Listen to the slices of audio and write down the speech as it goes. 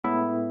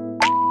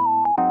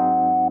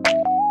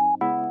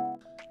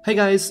Hey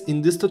guys,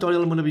 in this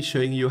tutorial I'm going to be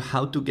showing you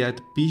how to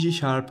get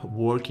PGSharp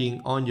working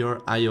on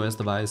your iOS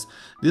device.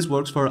 This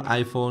works for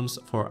iPhones,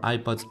 for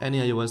iPads, any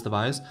iOS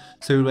device,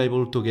 so you'll be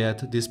able to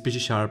get this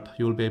PGSharp,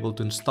 you will be able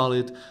to install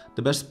it.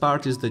 The best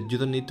part is that you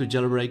don't need to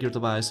jailbreak your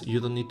device, you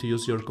don't need to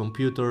use your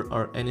computer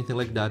or anything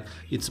like that.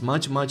 It's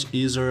much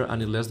easier,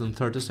 and in less than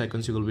 30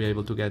 seconds you will be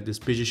able to get this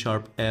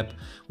PGSharp app,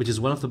 which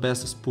is one of the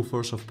best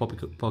spoofers of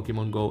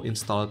Pokemon Go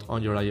installed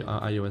on your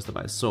iOS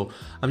device. So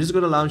I'm just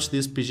going to launch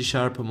this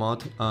PGSharp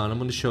mod and I'm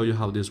going to show you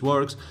how this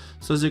works.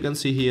 So as you can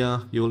see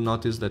here, you will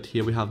notice that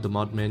here we have the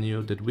mod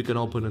menu that we can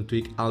open and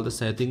tweak all the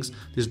settings.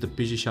 This is the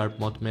PGSharp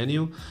mod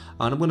menu,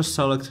 and I'm going to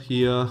select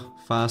here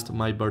fast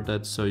my bird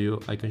date so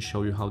I can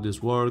show you how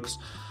this works.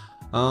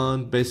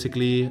 And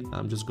basically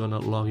I'm just gonna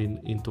log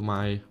in into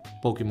my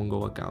Pokemon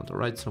Go account.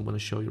 Alright, so I'm gonna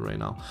show you right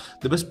now.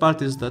 The best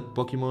part is that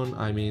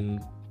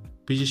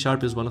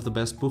PGSharp is one of the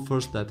best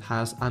spoofers that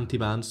has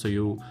anti-ban, so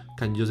you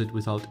can use it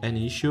without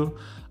any issue.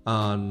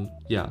 And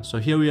yeah, so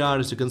here we are.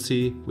 As you can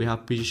see, we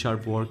have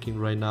PGSharp working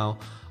right now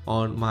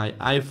on my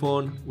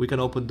iPhone. We can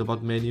open the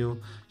mod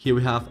menu. Here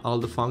we have all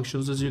the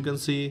functions. As you can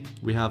see,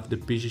 we have the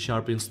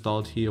PGSharp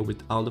installed here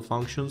with all the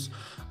functions,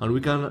 and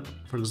we can,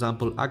 for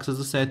example, access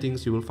the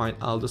settings. You will find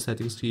all the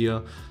settings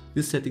here.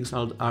 These settings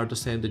are the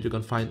same that you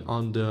can find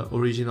on the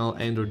original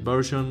Android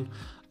version.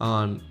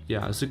 And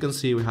yeah, as you can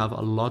see, we have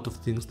a lot of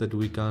things that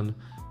we can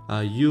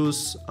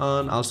use,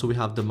 and also we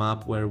have the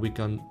map where we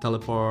can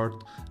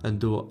teleport and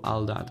do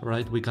all that,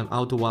 right? We can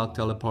auto walk,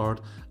 teleport,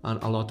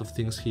 and a lot of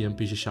things here in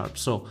PGSharp.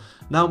 So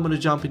now I'm going to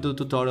jump into the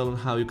tutorial on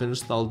how you can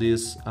install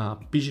this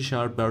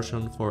PGSharp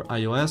version for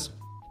iOS.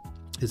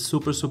 It's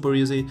super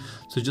easy,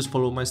 so just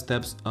follow my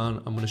steps and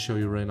I'm going to show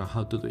you right now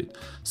how to do it.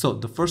 So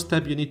the first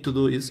step you need to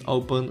do is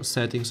open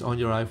settings on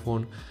your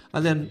iPhone,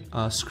 and then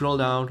scroll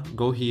down,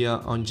 go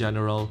here on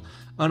general,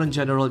 and on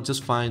general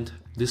just find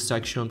this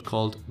section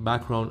called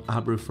background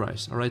app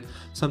refresh. All right,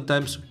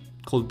 sometimes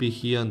could be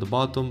here on the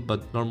bottom,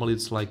 but normally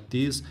it's like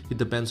this. It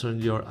depends on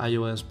your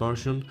iOS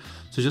version.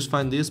 So just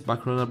find this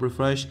background app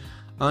refresh,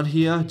 and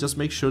here just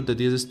make sure that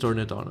this is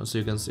turned on. As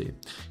you can see,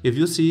 if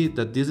you see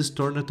that this is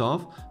turned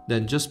off,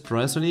 then just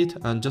press on it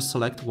and just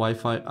select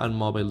Wi-Fi and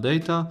mobile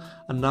data,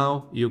 and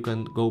now you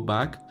can go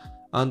back.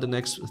 And the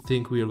next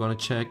thing we are going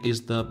to check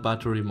is the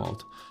battery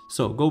mode.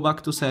 So go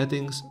back to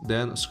settings,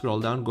 then scroll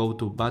down, go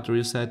to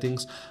battery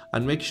settings,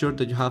 and make sure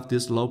that you have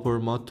this low power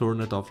mode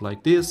turned off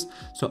like this.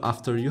 So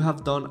after you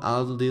have done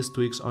all these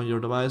tweaks on your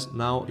device,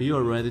 now you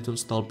are ready to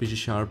install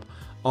PGSharp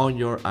on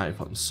your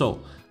iPhone. So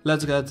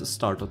let's get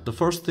started. The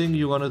first thing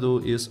you want to do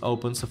is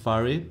open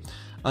Safari,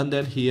 and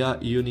then here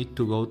you need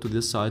to go to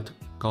this site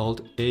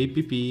called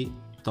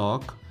apptalk.club.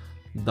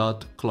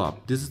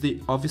 This is the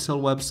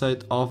official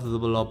website of the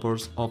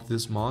developers of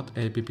this mod,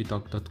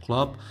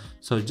 apptalk.club.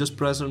 So just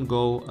press on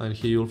go, and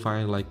here you'll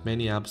find like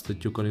many apps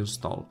that you can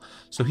install.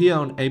 So here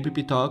on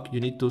apptalk you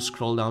need to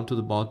scroll down to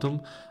the bottom,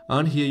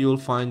 and here you'll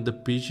find the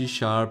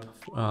PGSharp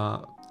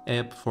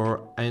app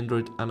for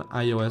Android and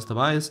iOS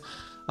device.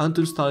 And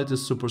to install it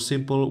is super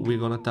simple. We're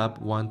gonna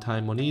tap one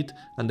time on it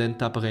and then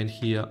tap again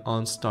here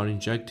on start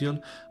injection,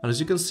 and as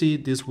you can see,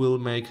 this will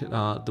make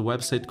the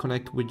website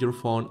connect with your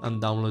phone and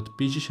download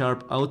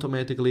PGSharp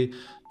automatically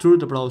through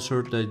the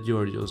browser that you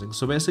are using.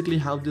 So basically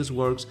how this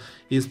works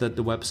is that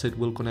the website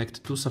will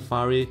connect to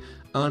Safari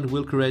and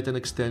will create an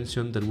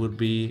extension that will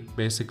be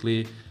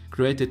basically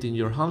created in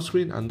your home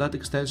screen, and that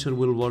extension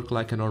will work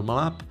like a normal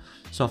app.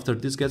 So after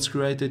this gets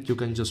created, you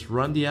can just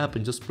run the app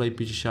and just play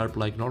PGSharp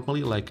like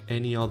normally, like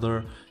any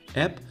other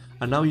app.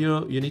 And now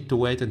you need to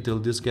wait until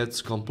this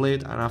gets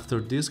complete, and after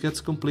this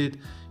gets complete,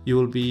 you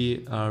will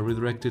be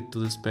redirected to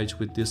this page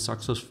with this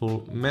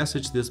successful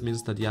message. This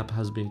means that the app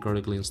has been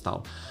correctly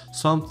installed.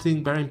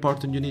 Something very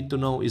important you need to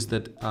know is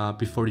that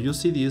before you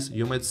see this,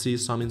 you might see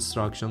some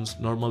instructions.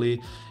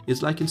 Normally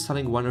it's like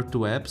installing one or two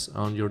apps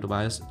on your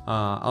device.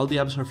 All the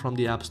apps are from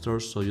the app store,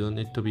 so you don't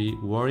need to be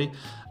worried,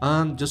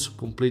 and just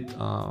complete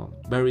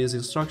various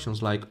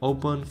instructions like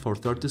open for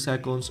 30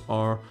 seconds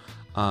or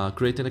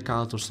create an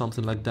account or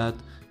something like that.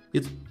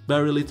 It's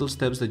very little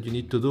steps that you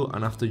need to do,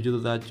 and after you do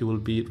that, you will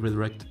be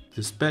redirected to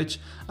this page.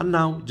 And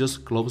now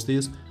just close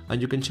this, and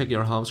you can check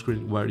your home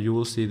screen where you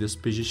will see this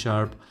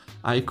PGSharp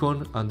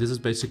icon, and this is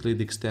basically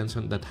the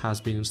extension that has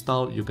been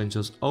installed. You can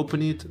just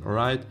open it,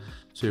 alright?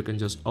 So you can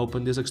just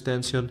open this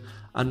extension,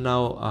 and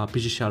now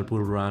PGSharp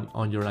will run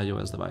on your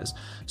iOS device.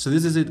 So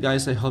this is it,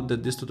 guys. I hope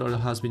that this tutorial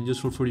has been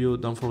useful for you.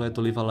 Don't forget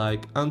to leave a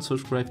like and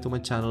subscribe to my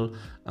channel,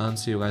 and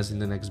see you guys in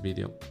the next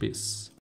video. Peace.